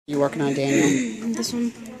You working on, Daniel? This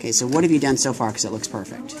one. Okay, so what have you done so far? Because it looks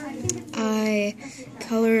perfect. I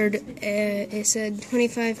colored, it said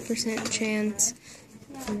 25% chance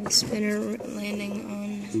of the spinner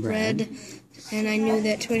landing on red, and I knew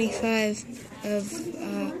that 25 of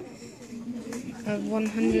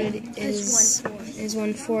 100 is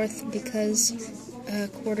 1/4 because a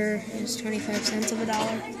quarter is 25 cents of a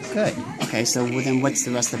dollar. Good. Okay, so then what's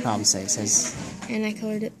the rest of the problem say? It says... And I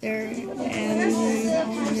colored it there, and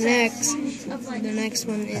the next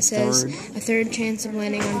one, it says a third chance of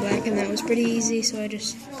landing on black, and that was pretty easy, so I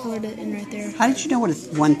just colored it in right there. How did you know what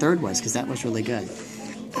 1/3 was? Because that was really good.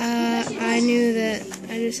 I knew that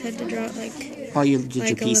I just had to draw it like... Oh, you did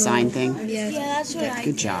your peace sign thing? Yeah, that's what I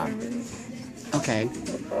Good job. Okay,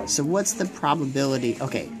 so what's the probability?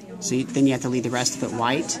 Okay, so then you have to leave the rest of it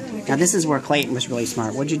white. Now this is where Clayton was really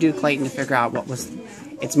smart. What'd you do, Clayton, to figure out what was...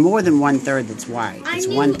 It's more than 1/3 that's white. It's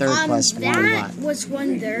 1/3 plus that 1 what? was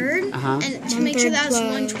 1/3, and to make sure that was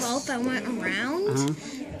 1/12, I went around.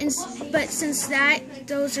 But since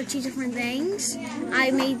those are two different things,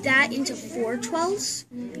 I made that into 4/12,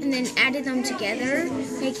 and then added them together,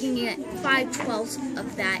 making it 5/12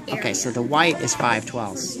 of that area. Okay, so the white is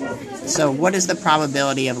 5/12. So what is the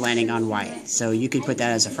probability of landing on white? So you could put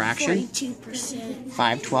that as a fraction. 42%.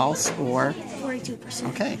 5/12 or 42%.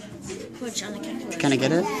 okay. Which on the calculator. Can I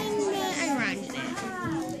get it? I rounded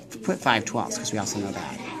it. Put 5/12 because we also know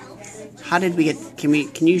that. How did we get? Can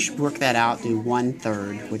you work that out? Do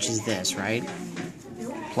 1/3, which is this, right?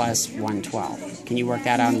 Plus 1/12. Can you work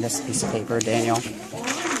that out on this piece of paper, Daniel?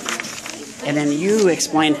 And then you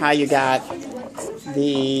explain how you got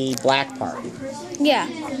the black part. Yeah.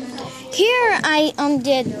 Here I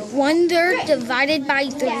did 1/3 divided by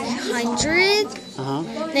 300.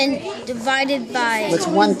 Then divided by... What's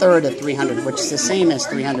 1/3 of 300, which is the same as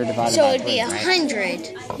 300 divided So by 3, it'd be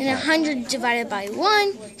 100. And 100 divided by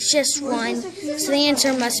 1 is just 1. So the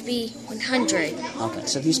answer must be 100. Okay,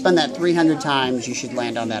 so if you spend that 300 times, you should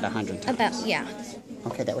land on that 100 times. About, yeah.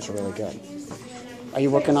 Okay, that was really good. Are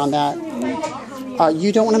you working on that?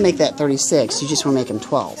 You don't want to make that 36. You just want to make them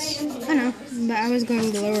 12s. I know, but I was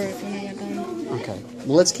going to lower it when I got done. Okay.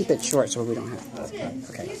 Well, let's keep it short so we don't have to.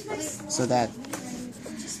 Okay. So that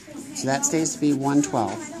stays to be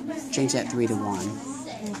 1/12. Change that 3 to 1.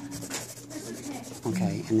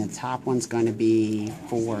 Okay, and the top one's going to be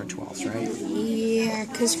 4/12, right? Yeah,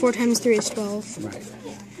 because 4 times 3 is 12. Right.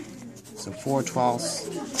 So 4/12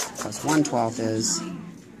 plus 1/12 is...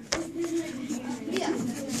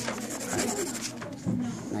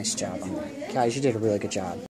 Right. Nice job on that. Guys, you did a really good job.